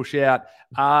still to push out.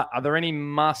 Are there any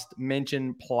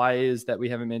must-mention players that we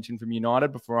haven't mentioned from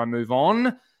United before I move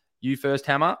on? You first,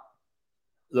 Hammer.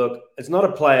 Look, it's not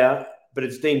a player, but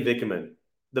it's Dean Vickerman.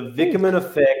 The Vickerman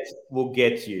effect will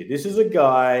get you. This is a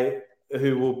guy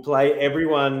who will play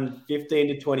everyone 15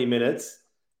 to 20 minutes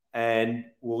and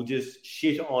will just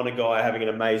shit on a guy having an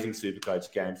amazing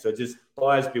Supercoach game. So just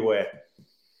buyers beware.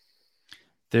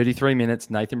 33 minutes,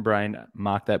 Nathan Brain,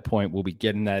 mark that point. We'll be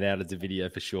getting that out as a video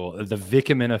for sure. The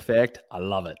Vickerman effect, I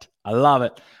love it. I love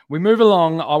it. We move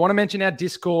along. I want to mention our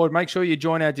Discord. Make sure you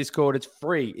join our Discord. It's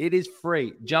free. It is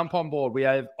free. Jump on board. We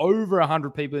have over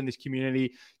 100 people in this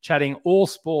community chatting all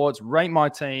sports, rate my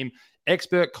team,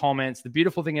 expert comments. The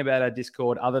beautiful thing about our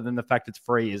Discord, other than the fact it's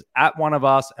free, is at one of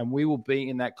us, and we will be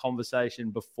in that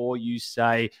conversation before you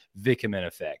say Vickerman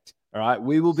effect. All right,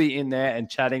 we will be in there and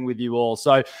chatting with you all.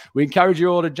 So we encourage you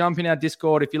all to jump in our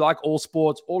Discord. If you like all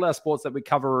sports, all our sports that we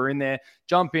cover are in there.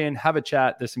 Jump in, have a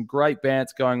chat. There's some great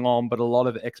bants going on, but a lot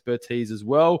of expertise as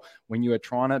well when you are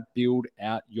trying to build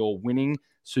out your winning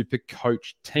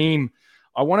Supercoach team.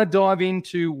 I want to dive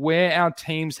into where our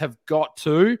teams have got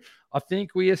to. I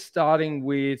think we are starting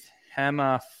with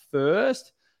Hammer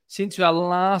first. Since our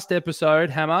last episode,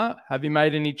 Hammer, have you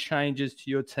made any changes to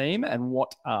your team, and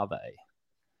what are they?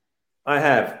 I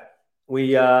have.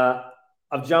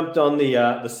 I've jumped on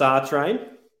the Saar train.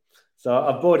 So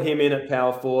I've brought him in at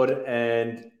power forward,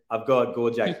 and I've got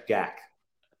Gorjak Gak.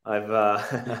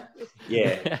 High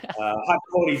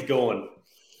quality's gone.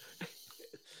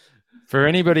 For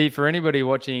anybody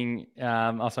watching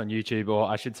us on YouTube, or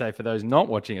I should say for those not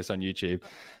watching us on YouTube,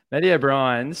 Matty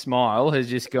O'Brien's smile has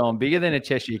just gone bigger than a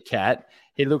Cheshire cat.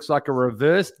 He looks like a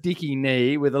reverse Dickie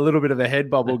knee with a little bit of a head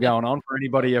bubble going on for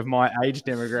anybody of my age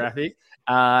demographic.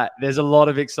 There's a lot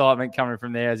of excitement coming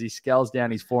from there as he scales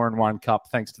down his 4-1 cup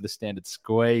thanks to the standard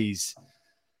squeeze.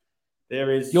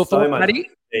 There is Your so thoughts, much. Matty?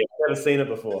 I've never seen it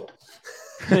before.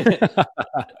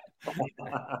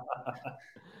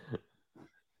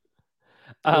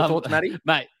 Your thoughts, Matty?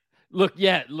 Mate, I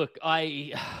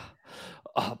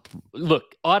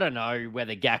don't know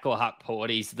whether Gak or Huck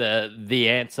Porty's the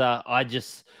answer.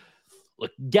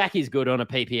 Gak is good on a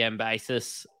PPM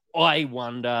basis. I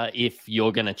wonder if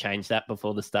you're going to change that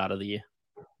before the start of the year.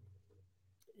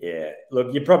 Yeah,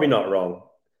 look, you're probably not wrong.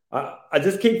 I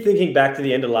just keep thinking back to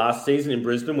the end of last season in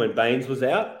Brisbane when Baines was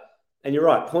out, and you're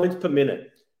right, points per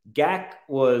minute. Gak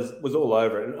was all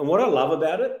over it. And what I love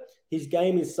about it, his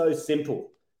game is so simple.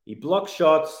 He blocks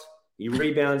shots, he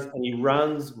rebounds, and he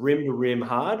runs rim to rim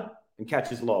hard and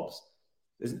catches lobs.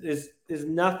 There's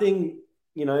nothing,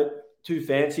 too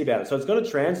fancy about it. So it's going to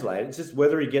translate. It's just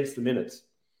whether he gets the minutes.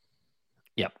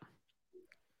 Yep.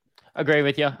 Agree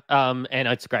with you. And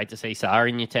it's great to see Sarr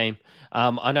in your team.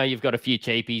 I know you've got a few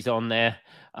cheapies on there.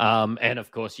 And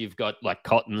of course you've got like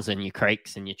Cottons and your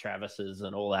Creeks and your Travises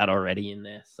and all that already in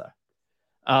there. So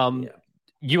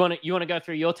you want to go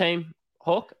through your team,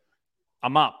 Hawk?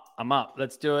 I'm up.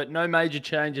 Let's do it. No major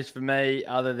changes for me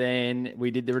other than we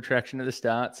did the retraction at the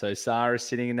start. So Sarah is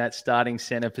sitting in that starting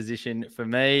center position for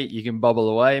me. You can bobble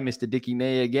away, Mr. Dickie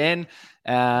Knee again.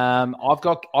 I've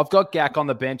got Gak on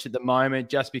the bench at the moment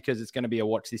just because it's going to be a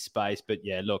watch this space. But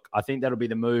yeah, look, I think that'll be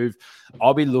the move.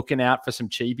 I'll be looking out for some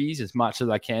cheapies as much as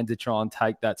I can to try and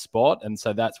take that spot. And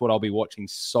so that's what I'll be watching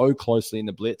so closely in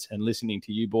the blitz and listening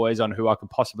to you boys on who I could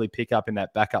possibly pick up in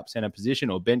that backup center position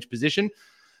or bench position.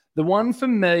 The one for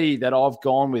me that I've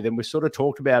gone with, and we've sort of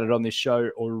talked about it on this show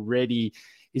already,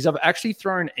 is I've actually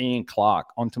thrown Ian Clark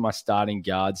onto my starting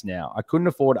guards now. I couldn't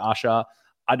afford Usher.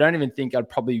 I don't even think I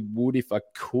probably would if I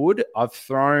could. I've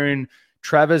thrown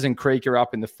Travers and Creeker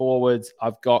up in the forwards.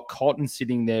 I've got Cotton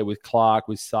sitting there with Clark,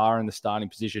 with Sarr in the starting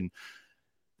position.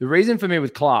 The reason for me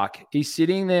with Clark, he's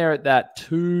sitting there at that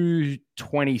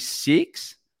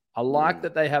 226. I like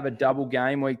that they have a double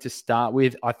game week to start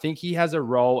with. I think he has a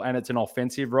role, and it's an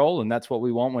offensive role, and that's what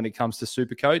we want when it comes to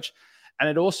Supercoach. And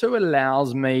it also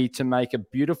allows me to make a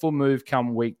beautiful move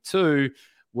come week 2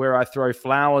 where I throw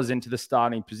Flowers into the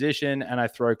starting position and I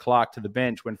throw Clark to the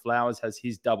bench when Flowers has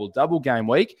his double game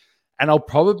week. And I'll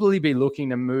probably be looking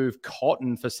to move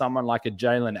Cotton for someone like a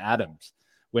Jalen Adams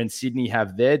when Sydney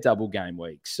have their double game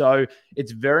week. So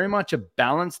it's very much a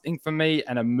balance thing for me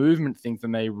and a movement thing for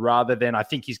me rather than I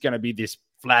think he's going to be this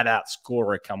flat out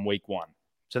scorer come week 1.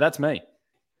 So that's me.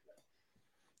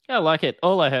 I like it.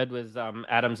 All I heard was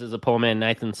Adams is a poor man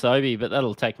Nathan Sobey, but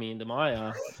that'll take me into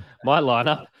my my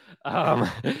lineup.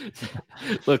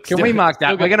 Look, can we mark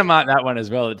that? We're going to mark that one as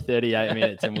well at 38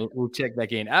 minutes, and we'll check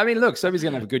back in. I mean, look, Sobey's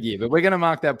going to have a good year, but we're going to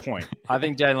mark that point. I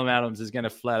think Jalen Adams is going to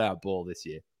flat out ball this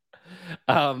year.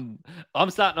 I'm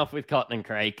starting off with Cotton and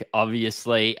Creek,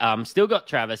 obviously. Still got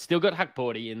Travis, still got Huck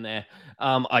Porty in there.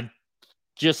 I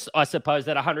suppose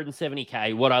that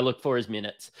 170K, what I look for is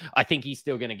minutes. I think he's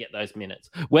still going to get those minutes.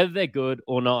 Whether they're good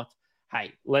or not,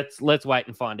 hey, let's wait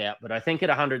and find out. But I think at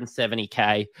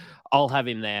 170K, I'll have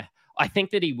him there. I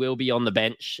think that he will be on the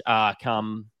bench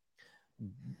come,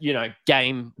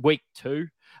 game week 2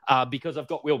 because I've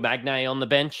got Will Magnay on the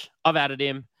bench. I've added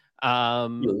him.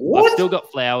 I've still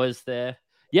got Flowers there.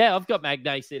 Yeah, I've got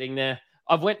Magnay sitting there.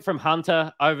 I've went from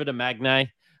Hunter over to Magnay.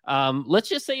 Let's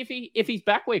just see if he's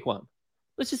back week 1.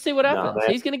 Let's just see what happens.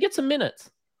 He's going to get some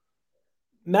minutes.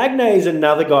 Magnay is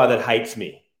another guy that hates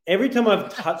me. Every time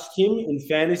I've touched him in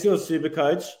fantasy or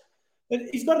Supercoach,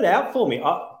 he's got it out for me.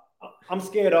 I'm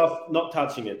scared off not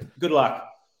touching it. Good luck.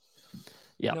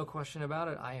 Yeah, no question about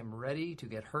it. I am ready to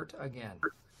get hurt again.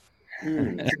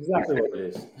 That's exactly what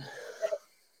it is.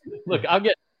 Look, I'm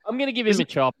going to give him a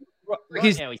chop.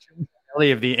 He's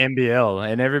of the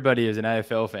NBL, and everybody who's an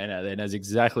AFL fan out there knows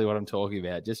exactly what I'm talking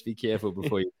about. Just be careful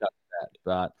before you touch that.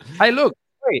 But hey, look,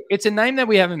 it's a name that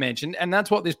we haven't mentioned, and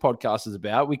that's what this podcast is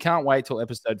about. We can't wait till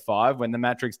episode 5 when the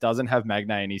Matrix doesn't have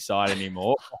Magnay on his side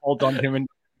anymore. Hold on to him and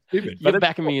stupid. You're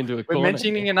backing me into a corner. We're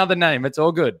mentioning another name. It's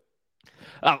all good.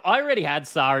 I already had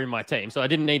Sarr in my team, so I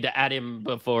didn't need to add him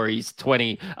before he's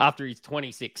 20, after he's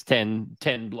 26, 10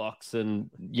 blocks and,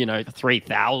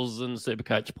 3,000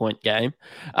 Supercoach point game.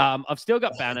 I've still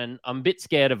got Bannon. I'm a bit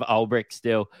scared of Ulbrich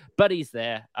still, but he's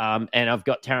there. And I've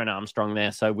got Taron Armstrong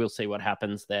there, so we'll see what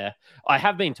happens there. I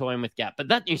have been toying with Gap, but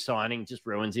that new signing just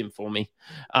ruins him for me.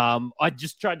 I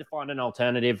just tried to find an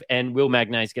alternative, and Will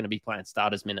Magnay is going to be playing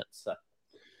starters minutes. So.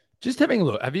 Just having a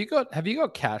look. Have you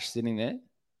got cash sitting there?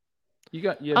 You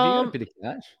got a bit of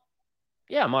cash?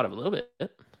 Yeah, I might have a little bit.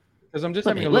 Because I'm just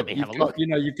having a look.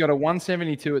 You've got a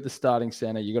 172 at the starting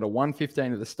center. You've got a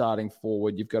 115 at the starting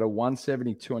forward. You've got a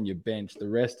 172 on your bench. The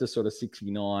rest are sort of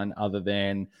 69 other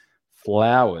than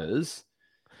Flowers.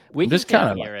 We just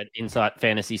count here at Insight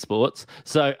Fantasy Sports.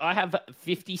 So I have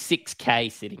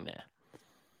 56K sitting there.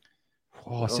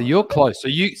 Oh, so you're close. So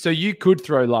you could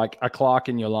throw like a Clark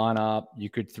in your lineup. You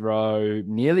could throw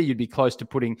you'd be close to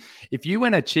putting, if you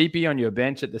went a cheapie on your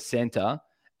bench at the center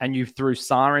and you threw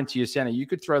Sarr into your center, you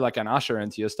could throw like an Usher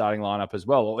into your starting lineup as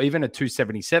well, or even a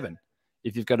 277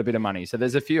 if you've got a bit of money. So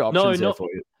there's a few options there for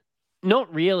you.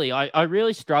 Not really. I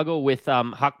really struggle with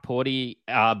Huck Porty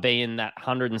being that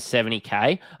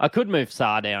 170K. I could move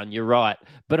Sarr down, you're right,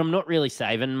 but I'm not really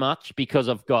saving much because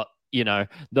I've got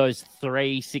those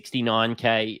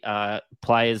 369K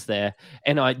players there.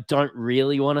 And I don't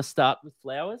really want to start with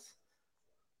Flowers.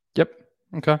 Yep.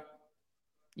 Okay.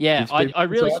 Yeah, I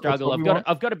really struggle.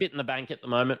 I've got a bit in the bank at the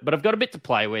moment, but I've got a bit to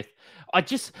play with. I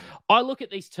look at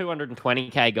these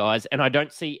 220K guys and I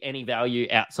don't see any value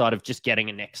outside of just getting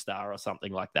a next star or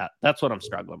something like that. That's what I'm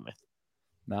struggling with.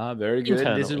 No, very good.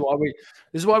 This is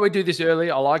why we do this early.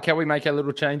 I like how we make our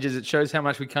little changes. It shows how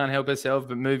much we can't help ourselves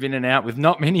but move in and out with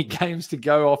not many games to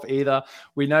go off either.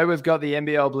 We know we've got the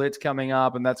NBL Blitz coming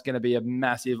up, and that's going to be a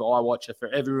massive eye watcher for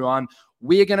everyone.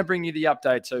 We are going to bring you the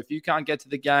update. So if you can't get to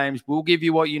the games, we'll give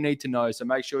you what you need to know. So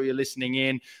make sure you're listening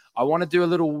in. I want to do a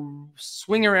little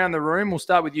swing around the room. We'll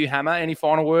start with you, Hammer. Any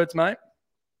final words, mate?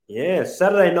 Yeah,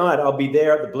 Saturday night I'll be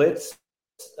there at the Blitz.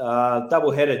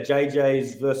 Double-header,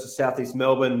 JJ's versus Southeast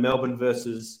Melbourne, Melbourne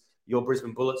versus your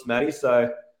Brisbane Bullets, Matty.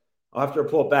 So I'll have to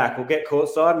report back. We'll get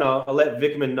courtside, and I'll let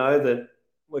Vickerman know that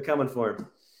we're coming for him.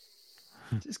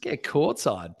 Just get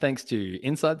courtside, thanks to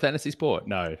Inside Fantasy Sport.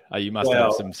 No, you must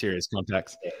have some serious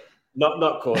contacts. Yeah.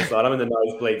 Not courtside. I'm in the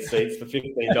nosebleed seats for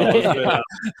 $15.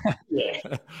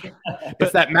 Yeah.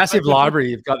 It's that massive library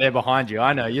you've got there behind you.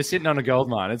 I know. You're sitting on a gold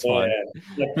mine. It's fine.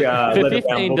 For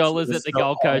 $15 at the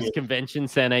Gold Coast Convention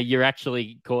Centre, you're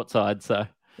actually courtside. So,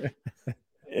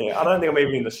 yeah, I don't think I'm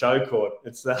even in the show court.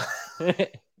 It's over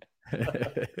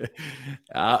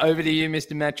to you,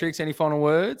 Mr. Matrix. Any final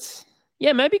words?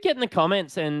 Yeah, maybe get in the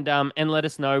comments and let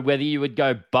us know whether you would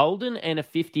go Bolden and a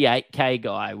 58K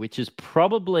guy, which is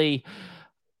probably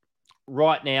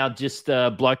right now just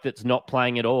a bloke that's not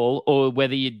playing at all, or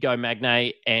whether you'd go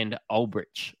Magnay and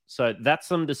Ulbrich. So that's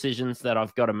some decisions that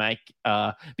I've got to make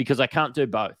because I can't do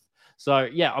both. So,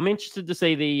 yeah, I'm interested to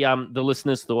see the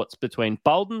listeners' thoughts between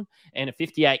Bolden and a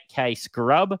 58K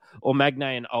scrub or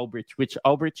Magnay and Ulbrich, which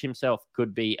Ulbrich himself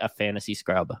could be a fantasy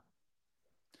scrub.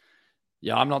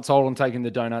 Yeah, I'm not sold on taking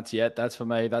the donuts yet. That's for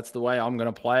me. That's the way I'm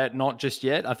going to play it. Not just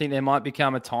yet. I think there might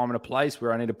become a time and a place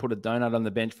where I need to put a donut on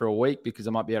the bench for a week because I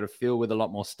might be able to fill with a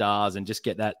lot more stars and just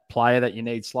get that player that you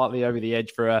need slightly over the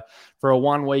edge for a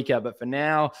 1 weeker. But for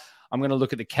now, I'm going to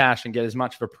look at the cash and get as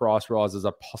much of a price rise as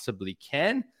I possibly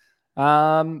can.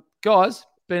 Guys,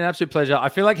 been an absolute pleasure. I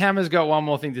feel like Hammer's got one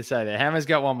more thing to say there. Hammer's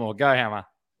got one more. Go, Hammer.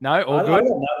 No, all good?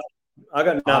 I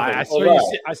got nothing.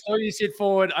 I saw you sit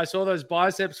forward. I saw those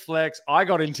biceps flex. I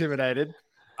got intimidated.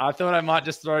 I thought I might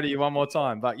just throw it to you one more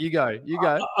time, but you go.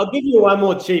 I'll give you one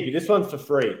more cheapie. This one's for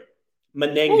free.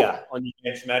 Menenga on your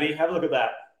bench, Matty. Have a look at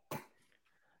that.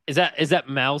 Is that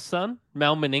Mal's son?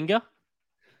 Mal Meninga?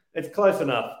 It's close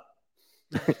enough.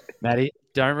 Matty,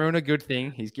 don't ruin a good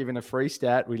thing. He's given a free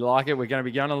stat. We like it. We're going to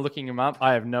be going and looking him up.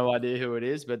 I have no idea who it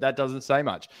is, but that doesn't say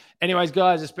much. Anyways,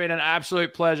 guys, it's been an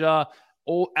absolute pleasure.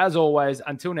 As always,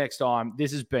 until next time,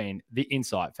 this has been the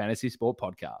Insight Fantasy Sport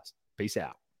Podcast. Peace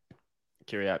out.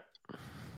 Cheerio.